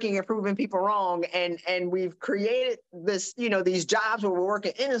addicted to working and proving people wrong, and we've created this, these jobs where we're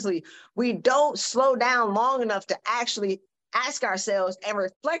working endlessly. We don't slow down long enough to actually ask ourselves and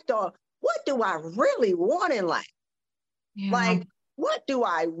reflect on, what do I really want in life? Like, what do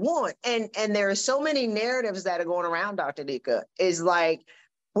I want? And there are so many narratives that are going around, Dr. Nika, is like,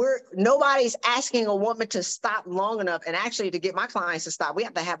 nobody's asking a woman to stop long enough. And actually, to get my clients to stop, we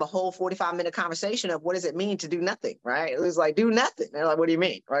have to have a whole 45-minute conversation of what does it mean to do nothing, right? It was like, do nothing. They're like, what do you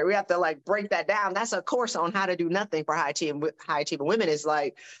mean, right? We have to like break that down. That's a course on how to do nothing for high achieving women. Is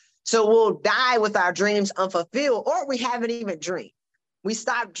like, so we'll die with our dreams unfulfilled, or we haven't even dreamed. We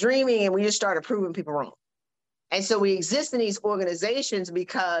stop dreaming and we just started proving people wrong. And so we exist in these organizations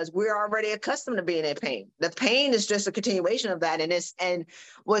because we're already accustomed to being in pain. The pain is just a continuation of that. And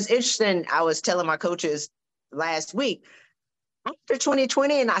what's interesting, I was telling my coaches last week, after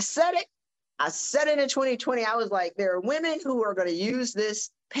 2020, and I said it in 2020, I was like, there are women who are going to use this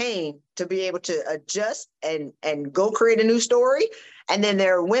pain to be able to adjust and go create a new story. And then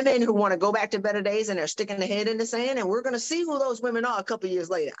there are women who want to go back to better days, and they're sticking their head in the sand. And we're going to see who those women are a couple of years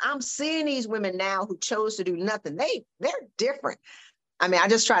later. I'm seeing these women now who chose to do nothing. They're different. I mean, I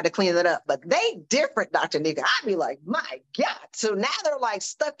just tried to clean it up, but they different, Dr. Nika. I'd be like, my God. So now they're like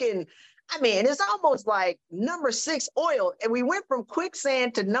stuck in, I mean, it's almost like number 6 oil. And we went from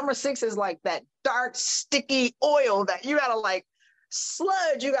quicksand to number 6 is like that dark, sticky oil that you gotta like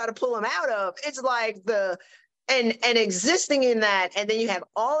sludge, you gotta pull them out of. It's like and existing in that. And then you have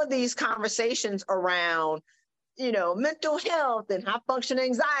all of these conversations around, mental health and high function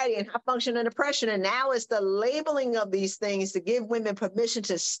anxiety and high function depression. And now it's the labeling of these things to give women permission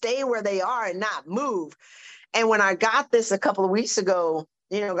to stay where they are and not move. And when I got this a couple of weeks ago,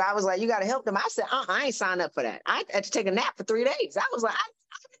 God was like, you got to help them. I said, I ain't signed up for that. I had to take a nap for 3 days. I was like,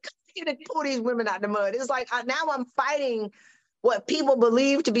 I to pull these women out the mud. It's like, now I'm fighting what people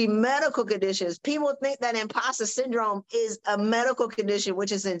believe to be medical conditions. People think that imposter syndrome is a medical condition,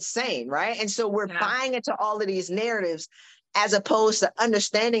 which is insane, right? And so we're buying into all of these narratives as opposed to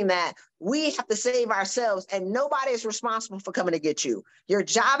understanding that we have to save ourselves and nobody is responsible for coming to get you. Your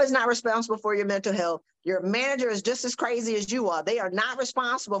job is not responsible for your mental health. Your manager is just as crazy as you are. They are not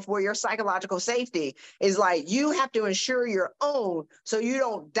responsible for your psychological safety. It's like you have to ensure your own so you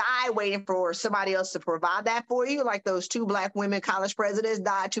don't die waiting for somebody else to provide that for you. Like those 2 Black women college presidents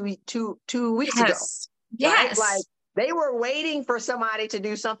died two weeks ago. Yes. Right? Like they were waiting for somebody to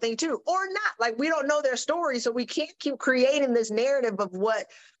do something too, or not. Like we don't know their story, so we can't keep creating this narrative of what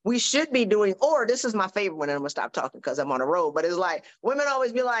we should be doing. Or this is my favorite one, and I'm gonna stop talking because I'm on a roll. But it's like women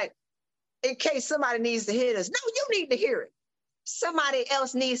always be like, in case somebody needs to hear this. No, you need to hear it. Somebody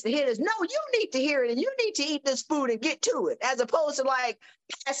else needs to hear this. No, you need to hear it, and you need to eat this food and get to it, as opposed to like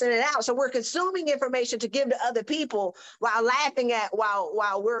passing it out. So we're consuming information to give to other people while laughing at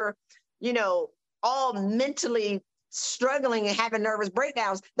while we're, all mentally struggling and having nervous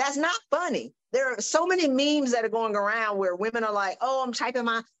breakdowns. That's not funny. There are so many memes that are going around where women are like, oh, I'm typing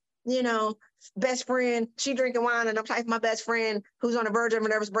my, best friend, she drinking wine, and I'm typing my best friend who's on the verge of a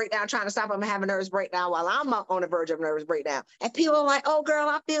nervous breakdown, trying to stop him having a nervous breakdown while I'm on the verge of a nervous breakdown. And people are like, oh, girl,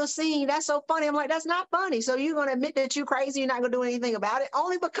 I feel seen. That's so funny. I'm like, that's not funny. So you're going to admit that you're crazy. You're not going to do anything about it.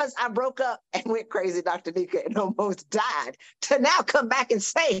 Only because I broke up and went crazy, Dr. Nika, and almost died, to now come back and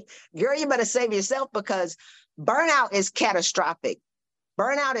say, girl, you better save yourself, because burnout is catastrophic.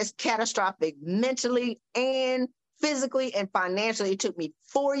 Burnout is catastrophic mentally and physically and financially. It took me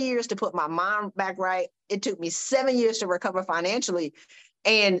 4 years to put my mind back right. It took me 7 years to recover financially.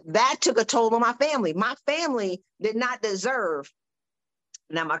 And that took a toll on my family. My family did not deserve.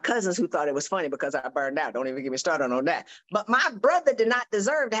 Now, my cousins who thought it was funny because I burned out, don't even get me started on that. But my brother did not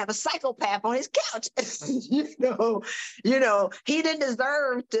deserve to have a psychopath on his couch. He didn't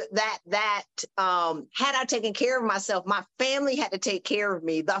deserve that. Had I taken care of myself, my family had to take care of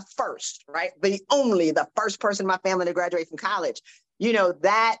me the first, right? The first person in my family to graduate from college.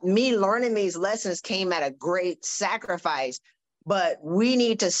 That me learning these lessons came at a great sacrifice. But we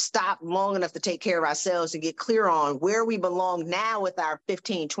need to stop long enough to take care of ourselves and get clear on where we belong now with our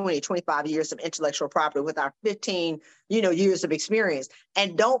 15, 20, 25 years of intellectual property, with our 15, years of experience.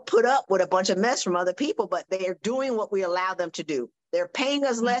 And don't put up with a bunch of mess from other people, but they are doing what we allow them to do. They're paying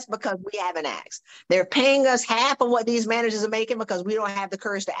us less because we haven't asked. They're paying us half of what these managers are making because we don't have the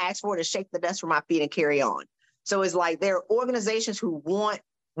courage to ask for it, to shake the dust from our feet and carry on. So it's like there are organizations who want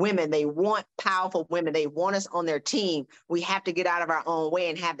women. They want powerful women. They want us on their team. We have to get out of our own way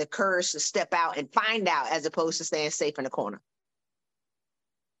and have the courage to step out and find out, as opposed to staying safe in the corner.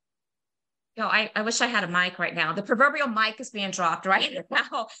 I wish I had a mic right now. The proverbial mic is being dropped right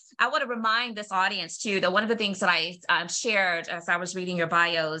now. I want to remind this audience too, that one of the things that I shared as I was reading your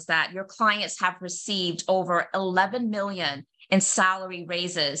bio is that your clients have received over 11 million in salary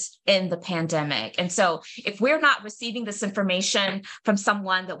raises in the pandemic. And so if we're not receiving this information from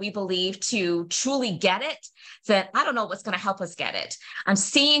someone that we believe to truly get it, then I don't know what's going to help us get it. I'm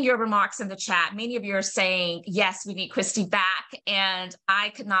seeing your remarks in the chat. Many of you are saying, yes, we need Christy back. And I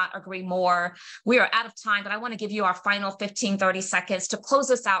could not agree more. We are out of time, but I want to give you our final 15, 30 seconds to close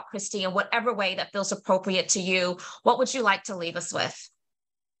us out, Christy, in whatever way that feels appropriate to you. What would you like to leave us with?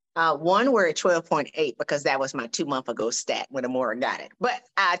 One, we're at 12.8 because that was my 2 month ago stat when Amora got it. But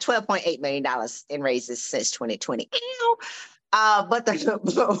 $12.8 million in raises since 2020. But what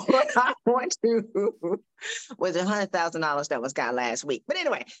I want to was $100,000 that was got last week. But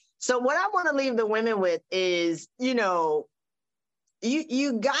anyway, so what I want to leave the women with is, you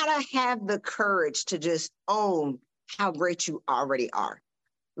gotta have the courage to just own how great you already are.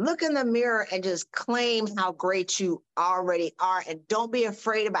 look in the mirror and just claim how great you already are. And don't be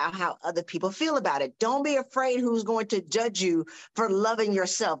afraid about how other people feel about it. Don't be afraid who's going to judge you for loving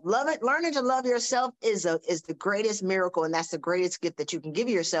yourself. Learning to love yourself is the greatest miracle. And that's the greatest gift that you can give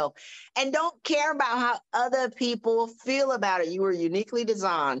yourself. And don't care about how other people feel about it. You were uniquely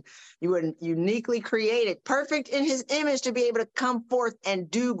designed. You were uniquely created, perfect in his image, to be able to come forth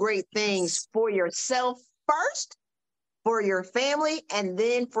and do great things for yourself first, for your family, and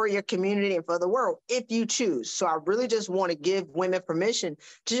then for your community and for the world, if you choose. So I really just want to give women permission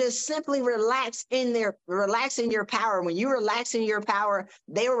to just simply relax in your power. When you relax in your power,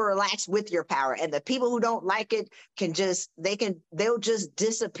 they will relax with your power. And the people who don't like it they'll just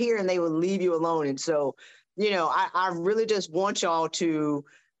disappear and they will leave you alone. And so, I really just want y'all to,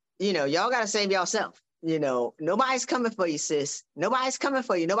 y'all got to save yourself. Nobody's coming for you, sis. Nobody's coming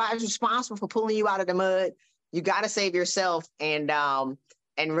for you. Nobody's responsible for pulling you out of the mud. You got to save yourself. And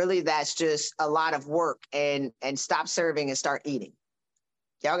really that's just a lot of work, and stop serving and start eating.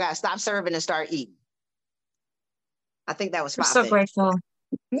 Y'all got to stop serving and start eating. I think that was 5 We're so minutes. grateful.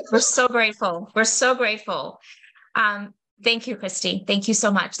 We're so grateful. We're so grateful. Thank you, Christy. Thank you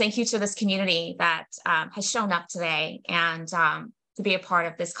so much. Thank you to this community that has shown up today and to be a part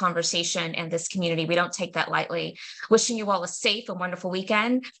of this conversation and this community. We don't take that lightly. Wishing you all a safe and wonderful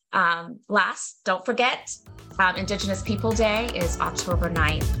weekend. Last, don't forget, Indigenous People Day is October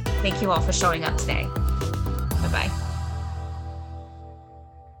 9th. Thank you all for showing up today. Bye-bye.